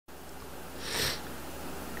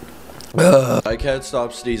I can't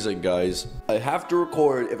stop sneezing, guys. I have to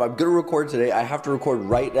record. If I'm gonna record today, I have to record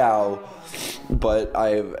right now. But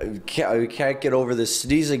I can't get over this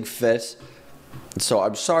sneezing fit. So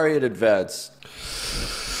I'm sorry in advance.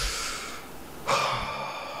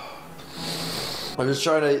 I'm just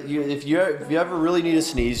trying to. If you ever really need to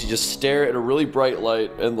sneeze, you just stare at a really bright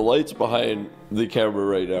light, and the lights behind the camera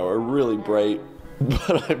right now are really bright.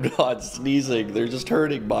 But I'm not sneezing, they're just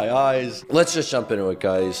hurting my eyes. Let's just jump into it,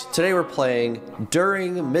 guys. Today we're playing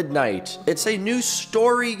During Midnight. It's a new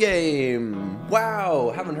story game.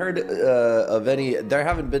 Wow, haven't heard of any, there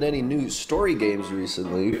haven't been any new story games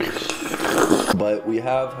recently. But we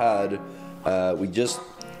have had, oh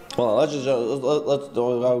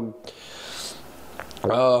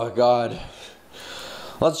God.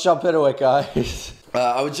 Let's jump into it, guys.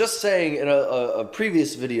 I was just saying in a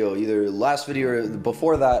previous video, either last video or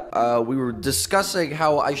before that, we were discussing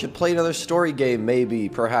how I should play another story game, maybe,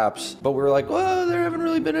 perhaps. But we were like, well, there haven't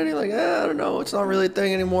really been any, like, I don't know, it's not really a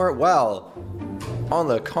thing anymore. Well, on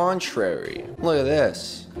the contrary, look at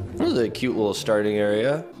this. This is a cute little starting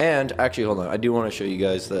area. And actually, hold on, I do want to show you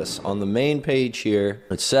guys this. On the main page here,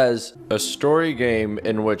 it says, a story game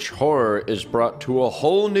in which horror is brought to a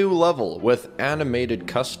whole new level with animated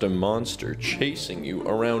custom monster chasing you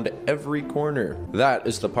around every corner. That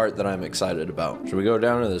is the part that I'm excited about. Should we go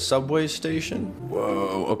down to the subway station?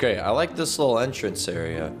 Whoa, okay, I like this little entrance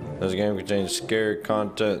area. This game contains scary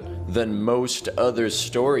content than most other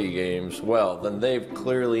story games. Well, then they've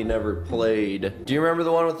clearly never played. Do you remember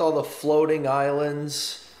the one with all the floating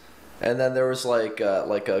islands? And then there was like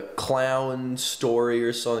a clown story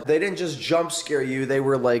or something. They didn't just jump scare you, they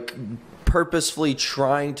were like purposefully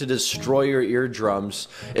trying to destroy your eardrums.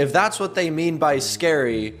 If that's what they mean by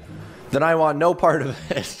scary, then I want no part of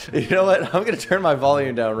it. You know what? I'm gonna turn my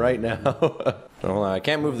volume down right now. Hold on, I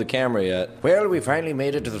can't move the camera yet. Well, we finally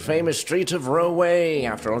made it to the famous streets of Roway.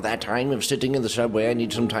 After all that time of sitting in the subway, I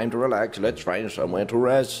need some time to relax. Let's find somewhere to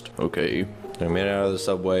rest. Okay, I made it out of the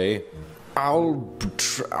subway. Albtrom.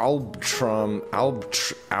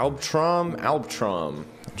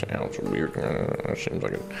 Sounds weird. That seems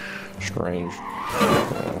like a strange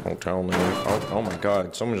hotel name. Oh my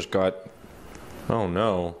God, someone just got. Oh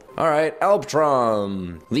no. Alright,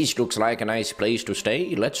 Albtrom. This looks like a nice place to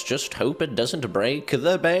stay. Let's just hope it doesn't break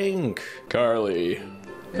the bank. Carly.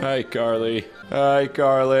 Hi, Carly. Hi,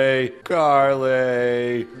 Carly.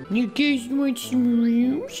 Carly. You guys want some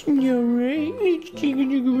rooms? Alright, let's take a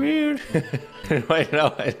look around. Wait,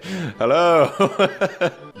 no. Hello.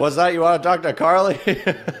 What's that? You want to talk to Carly?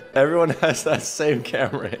 Everyone has that same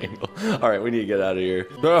camera angle. Alright, we need to get out of here.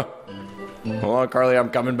 Hold on, Carly. I'm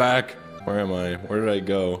coming back. Where am I? Where did I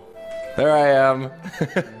go? There I am.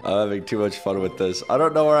 I'm having too much fun with this. I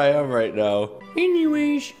don't know where I am right now.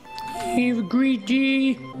 Anyways, have a great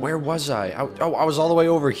day. Where was I? Oh, I was all the way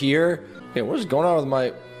over here? Okay, what is going on with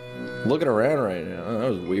my... looking around right now? Oh,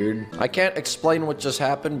 that was weird. I can't explain what just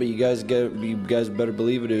happened, but you guys better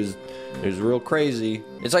believe it was real crazy.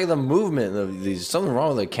 It's like the movement of these... something wrong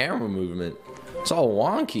with the camera movement. It's all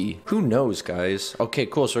wonky. Who knows, guys? Okay,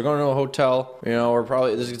 cool. So we're going to a hotel. You know, we're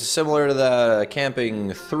probably... this is similar to the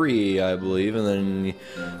Camping 3, I believe. And then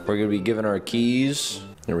we're going to be given our keys.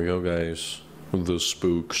 Here we go, guys. The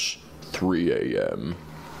spooks. 3 a.m.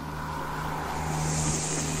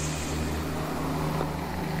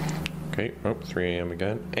 Okay. Oh, 3 a.m.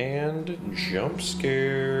 again. And jump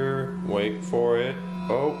scare. Wait for it.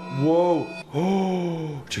 Oh, whoa.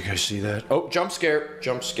 Oh, did you guys see that? Oh, jump scare.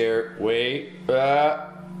 Jump scare. Wait. Oh.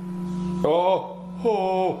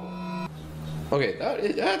 Okay,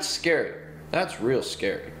 that's scary. That's real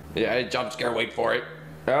scary. Yeah, jump scare. Wait for it.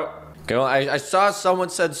 Oh. Okay, well, I saw someone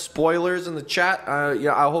said spoilers in the chat.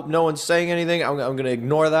 Yeah, I hope no one's saying anything. I'm going to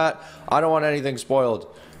ignore that. I don't want anything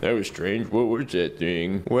spoiled. That was strange. What was that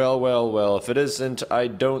thing? Well. If it isn't, I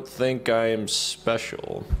don't think I am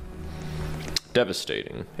special.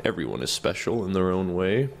 Devastating. Everyone is special in their own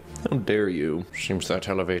way. How dare you? Seems that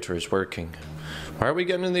elevator is working. Why are we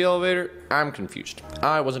getting in the elevator? I'm confused.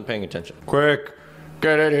 I wasn't paying attention. Quick!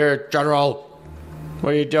 Get in here, General!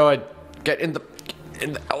 What are you doing? Get in the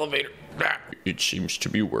elevator. It seems to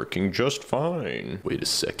be working just fine. Wait a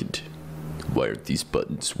second. Why aren't these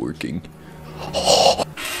buttons working?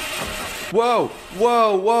 Whoa!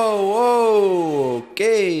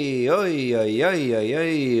 Okay. Oy.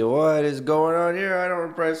 What is going on here? I don't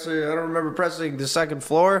remember pressing the second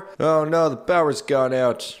floor. Oh no, the power's gone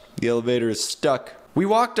out. The elevator is stuck. We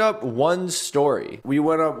walked up one story. We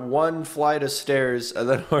went up one flight of stairs, and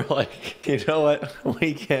then we're like, you know what?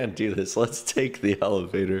 We can't do this. Let's take the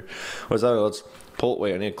elevator. What's that? Let's pull.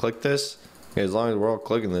 Wait, I need to click this? Okay, as long as we're all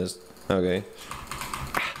clicking this. Okay.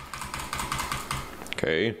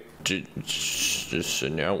 Okay. So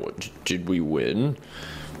now what? Did we win?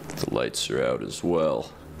 The lights are out as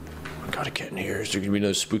well. I gotta get in here. Is there gonna be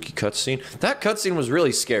no spooky cutscene? That cutscene was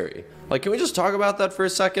really scary. Like, can we just talk about that for a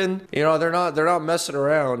second? You know, they're not messing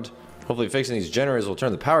around. Hopefully fixing these generators will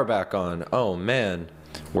turn the power back on. Oh man.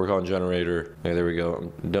 Work on generator. Okay, there we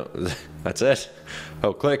go. No, that's it.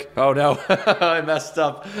 Oh, click. Oh no, I messed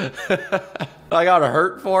up. I got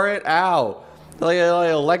hurt for it. Ow! Like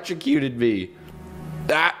electrocuted me.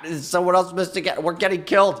 Ah, someone else missed again. We're getting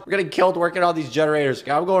killed. We're getting killed working on these generators.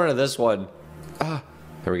 I'm going into this one. Ah,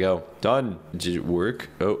 there we go. Done. Did it work?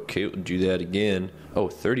 Okay, we'll do that again. Oh,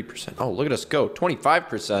 30%. Oh, look at us go.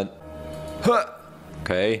 25%. Huh.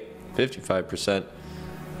 Okay, 55%.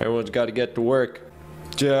 Everyone's got to get to work.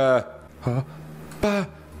 Spinning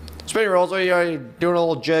rolls, are you doing a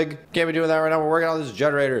little jig? Can't be doing that right now. We're working on this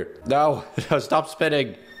generator. No, stop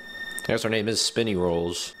spinning. I guess our name is Spinny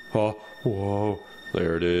Rolls. Oh, whoa.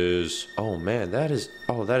 There it is. Oh man, that is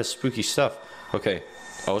spooky stuff. Okay.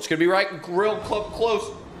 Oh, it's gonna be right real close.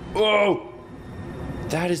 Whoa.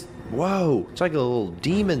 That is, whoa. It's like a little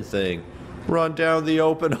demon thing. Run down the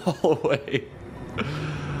open hallway.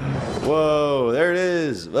 Whoa, there it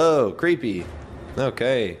is. Whoa, creepy.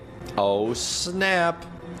 Okay. Oh snap.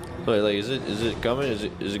 Wait, like, is it coming? Is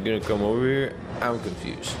it gonna come over here? I'm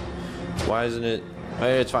confused. Why isn't it?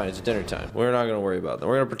 It's fine. It's dinner time. We're not gonna worry about that.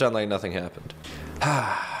 We're gonna pretend like nothing happened.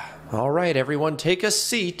 All right, everyone, take a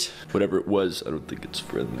seat. Whatever it was, I don't think it's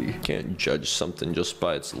friendly. Can't judge something just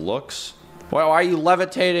by its looks. Why are you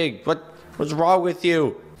levitating? What's wrong with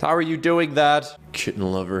you? How are you doing that? Kitten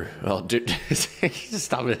lover. Oh, dude,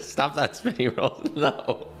 stop it. Stop that spinning roll.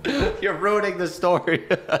 No, you're ruining the story.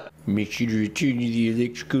 Make sure to return to the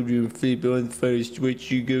electrical room, flip on the fire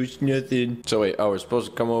switch, you goes nothing. So wait, oh, we're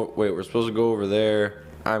supposed to come over, wait, we're supposed to go over there.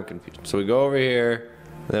 I'm confused. So we go over here,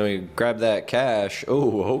 and then we grab that cash.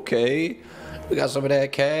 Oh, okay. We got some of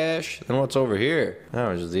that cash. Then what's over here? Oh,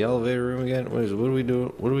 is it the elevator room again? What are we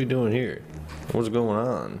doing? What are we doing here? What's going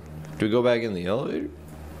on? Do we go back in the elevator?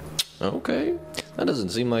 Okay, that doesn't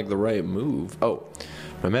seem like the right move. Oh,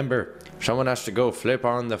 remember, someone has to go flip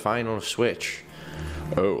on the final switch.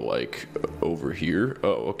 Oh, like over here?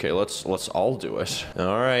 Oh, okay, let's all do it.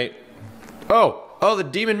 All right. Oh, the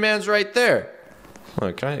demon man's right there.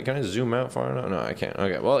 Oh, can I zoom out far enough? No, I can't.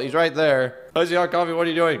 Okay, well, he's right there. Icy hot coffee, what are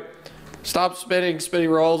you doing? Stop spinning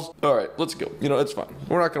rolls. All right, let's go. You know, it's fine.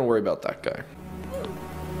 We're not gonna worry about that guy.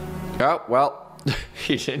 Oh, well.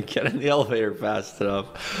 He didn't get in the elevator fast enough.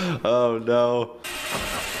 Oh no.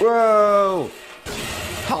 Whoa!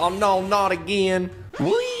 Oh no, not again.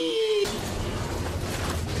 Whee!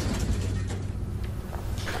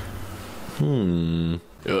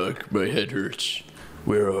 Ugh, my head hurts.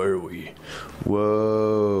 Where are we?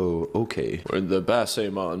 Whoa, okay. We're in the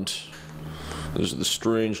basement. This is the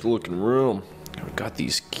strange looking room. We got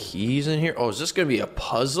these keys in here. Oh, is this gonna be a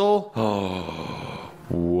puzzle? Oh.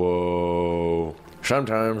 Whoa.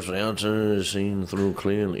 Sometimes the answer is seen through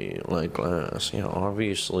clearly, like glass. You know,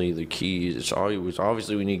 obviously the keys, it's always,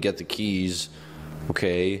 obviously we need to get the keys.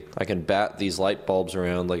 Okay, I can bat these light bulbs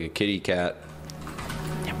around like a kitty cat.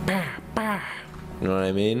 You know what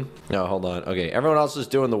I mean? No, hold on. Okay, everyone else is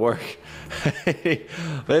doing the work.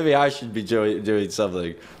 Maybe I should be doing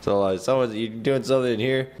something. So, you doing something in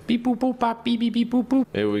here? Beep boop boop pop beep beep beep boop boop.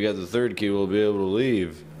 Maybe we got the third key, we'll be able to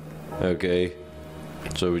leave. Okay.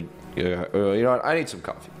 So we, you know what? I need some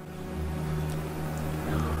coffee.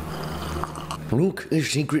 Look, the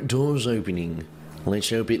secret door's opening. Let's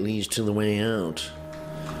hope it leads to the way out.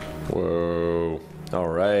 Whoa. All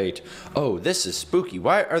right. Oh, this is spooky.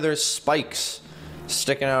 Why are there spikes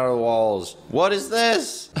sticking out of the walls? What is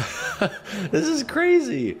this? This is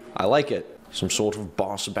crazy. I like it. Some sort of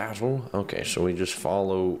boss battle. Okay, so we just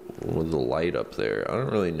follow with the light up there. I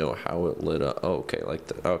don't really know how it lit up. Oh, okay, like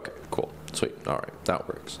that. Okay, cool. Sweet. All right, that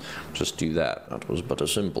works. Just do that. That was but a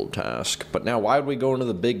simple task. But now, why would we go into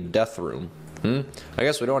the big death room? I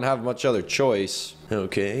guess we don't have much other choice.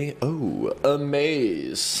 Okay. Oh, a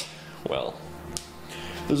maze. Well,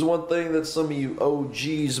 there's one thing that some of you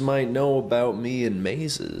OGs might know about me and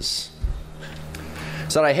mazes.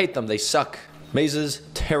 It's that I hate them. They suck. Mazes,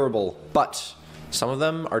 terrible, but some of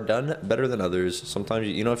them are done better than others. Sometimes,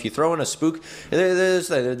 you know, if you throw in a spook, there's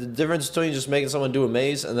the difference between just making someone do a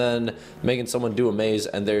maze and then making someone do a maze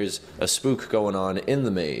and there's a spook going on in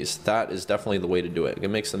the maze. That is definitely the way to do it. It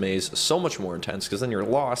makes the maze so much more intense because then you're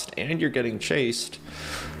lost and you're getting chased.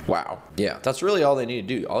 Wow. Yeah, that's really all they need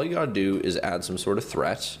to do. All you gotta do is add some sort of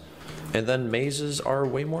threat and then mazes are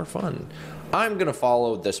way more fun. I'm gonna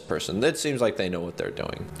follow this person. It seems like they know what they're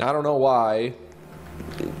doing. I don't know why,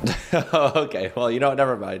 Okay, well, you know what,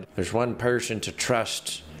 never mind. There's one person to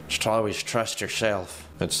trust. Just always trust yourself.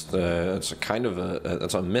 That's a kind of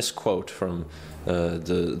that's a misquote from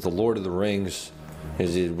the Lord of the Rings.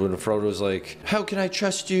 When Frodo's like, "How can I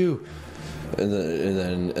trust you?" And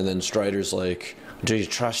then Strider's like, "Do you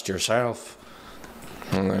trust yourself?"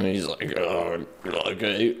 And then he's like, "Oh,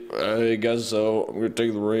 okay, I guess so. I'm gonna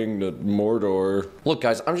take the ring to Mordor." Look,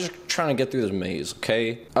 guys, I'm just trying to get through this maze,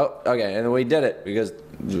 okay? Oh, okay, and we did it because.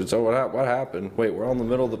 So what happened? Wait, we're all in the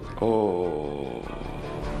middle of the. Oh.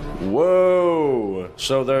 Whoa!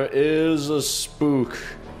 So there is a spook.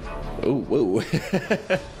 Oh, whoa.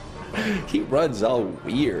 He runs all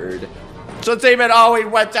weird. So Demon, oh, we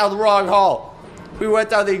went down the wrong hall. We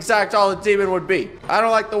went down the exact hall the Demon would be. I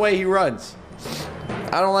don't like the way he runs.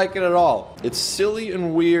 I don't like it at all. It's silly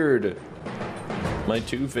and weird. My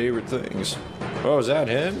two favorite things. Oh, is that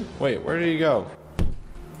him? Wait, where did he go?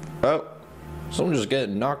 Oh, someone just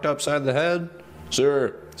getting knocked upside the head?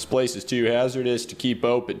 Sir, this place is too hazardous to keep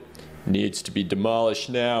open. Needs to be demolished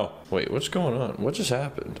now. Wait, what's going on? What just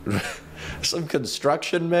happened? Some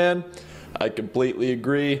construction, man? I completely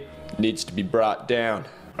agree. Needs to be brought down.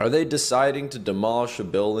 Are they deciding to demolish a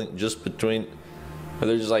building just between... Are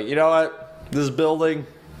they just like, you know what? This building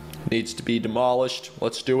needs to be demolished.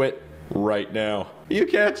 Let's do it right now. You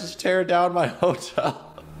can't just tear down my hotel.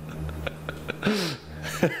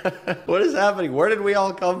 What is happening? Where did we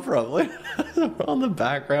all come from? We're on the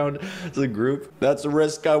background as a group. That's a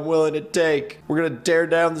risk I'm willing to take. We're gonna tear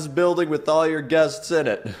down this building with all your guests in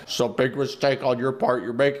it. So big mistake on your part.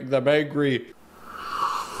 You're making them angry.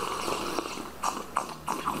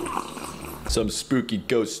 Some spooky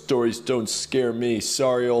ghost stories don't scare me.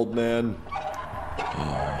 Sorry, old man.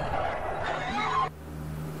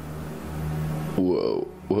 Whoa,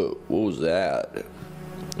 what was that?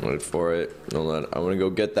 Wait for it. Hold on. I'm gonna go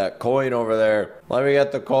get that coin over there. Let me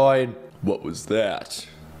get the coin. What was that?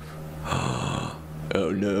 Oh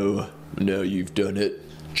no. No, you've done it.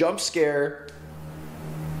 Jump scare.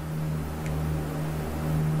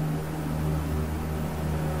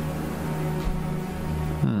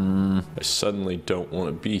 I suddenly don't want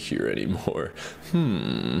to be here anymore.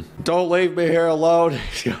 Don't leave me here alone.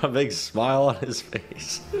 He's got a big smile on his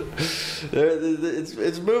face.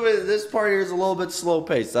 It's moving. This part here is a little bit slow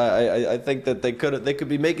paced. I think that they could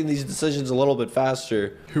be making these decisions a little bit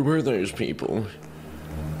faster. Who were those people?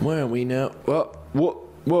 Why are we now? Well,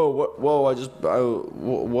 whoa,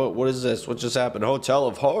 what is this? What just happened? Hotel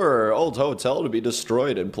of Horror. Old hotel to be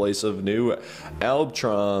destroyed in place of new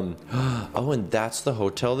Albtron. Oh, and that's the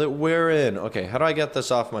hotel that we're in. Okay, how do I get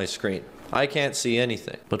this off my screen? I can't see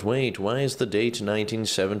anything. But wait, why is the date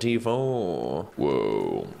 1974?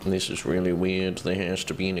 Whoa, this is really weird. There has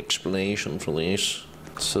to be an explanation for this.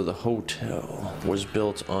 So the hotel was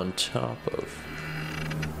built on top of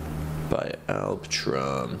by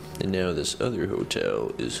Albtron, and now this other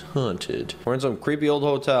hotel is haunted. We're in some creepy old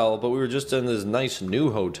hotel, but we were just in this nice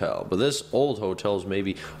new hotel. But this old hotel is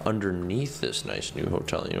maybe underneath this nice new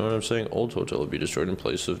hotel. You know what I'm saying? Old hotel would be destroyed in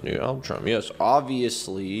place of new Albtron. Yes,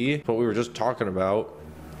 obviously. But we were just talking about.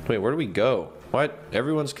 Wait, where do we go? What?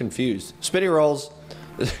 Everyone's confused. Spinny rolls.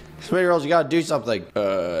 Spinny rolls, you gotta do something.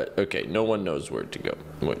 Okay, no one knows where to go.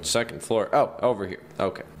 Wait, second floor. Oh, over here.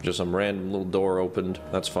 Okay, just some random little door opened.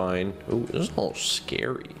 That's fine. Ooh, this is all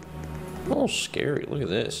scary. All scary. Look at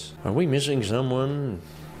this. Are we missing someone?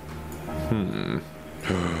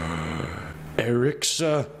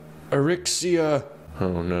 Erixia.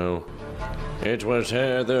 Oh no. It was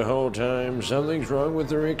her the whole time. Something's wrong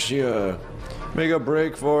with Erixia. Make a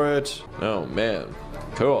break for it. Oh man.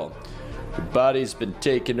 Cool. Her body's been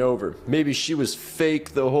taken over. Maybe she was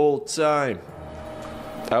fake the whole time.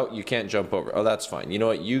 Oh, you can't jump over. Oh, that's fine. You know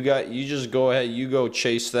what? You just go ahead. You go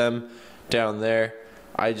chase them down there.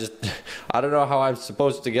 I don't know how I'm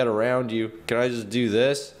supposed to get around you. Can I just do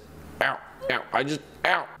this? Ow, ow.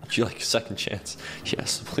 Ow. Would you like a second chance?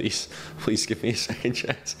 Yes, please. Please give me a second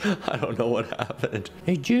chance. I don't know what happened.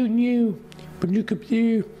 I don't know. But look up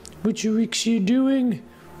there. What's Erixia doing?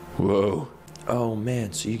 Whoa. Oh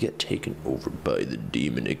man, so you get taken over by the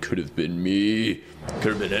demon. It could have been me.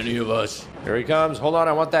 Could have been any of us. Here he comes. Hold on,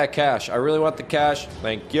 I want that cash. I really want the cash.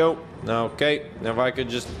 Thank you. Okay, now if I could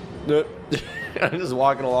just... I'm just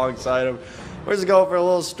walking alongside him. We're just going for a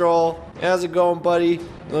little stroll. How's it going, buddy?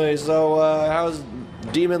 Okay, so, how's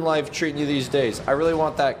demon life treating you these days? I really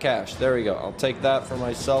want that cash. There we go. I'll take that for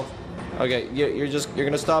myself. Okay, you're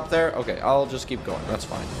gonna stop there? Okay, I'll just keep going. That's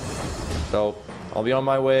fine. So, I'll be on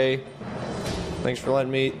my way. Thanks for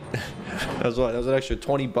letting me. That was an extra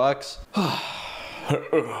 20 bucks.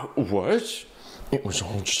 What? It was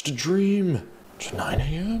all just a dream. It's 9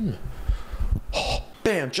 a.m.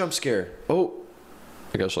 Bam, jump scare. Oh,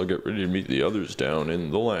 I guess I'll get ready to meet the others down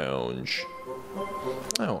in the lounge.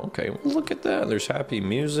 Oh, okay. Well, look at that. There's happy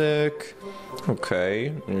music.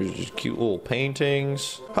 Okay. There's just cute little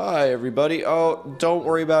paintings. Hi, everybody. Oh, don't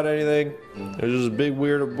worry about anything. There's just a big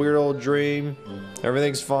weird old dream.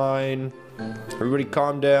 Everything's fine. Everybody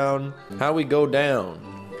calm down. How we go down?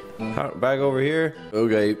 Back over here?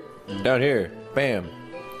 Okay. Down here. Bam.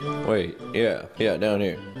 Wait. Yeah, down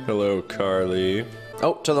here. Hello, Carly.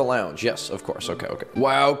 Oh, to the lounge. Yes, of course. Okay.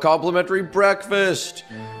 Wow, complimentary breakfast.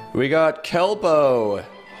 We got Kelpo.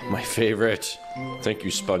 My favorite. Thank you,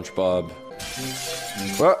 SpongeBob.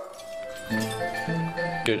 What?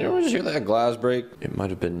 Did anyone just hear that glass break? It might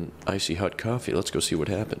have been icy hot coffee. Let's go see what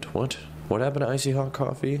happened. What? What happened to icy hot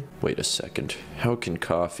coffee? Wait a second. How can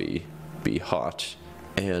coffee be hot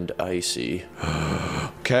and icy?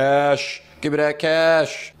 Cash! Give me that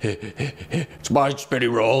cash! It's my spinny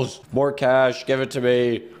rolls. More cash. Give it to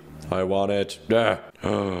me. I want it.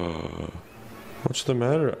 What's the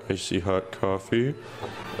matter, icy hot coffee?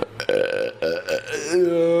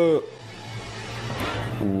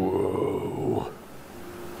 Whoa.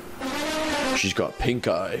 She's got pink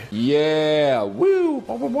eye. Yeah, woo!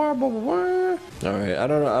 Alright, I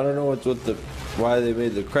don't know why they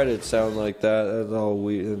made the credits sound like that. That's all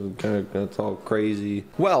weird, that's all crazy.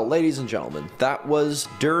 Well, ladies and gentlemen, that was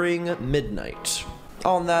During Midnight.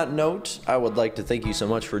 On that note, I would like to thank you so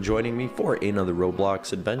much for joining me for another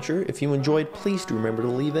Roblox adventure. If you enjoyed, please do remember to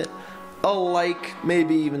leave it a like,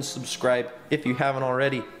 maybe even subscribe if you haven't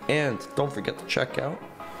already. And don't forget to check out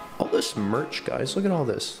all this merch, guys. Look at all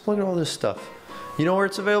this. Look at all this stuff. You know where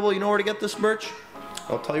it's available? You know where to get this merch?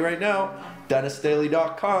 I'll tell you right now,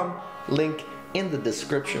 DenisDaily.com. Link in the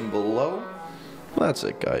description below. Well, that's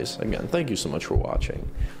it, guys. Again, thank you so much for watching.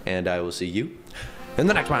 And I will see you in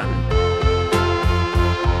the next one.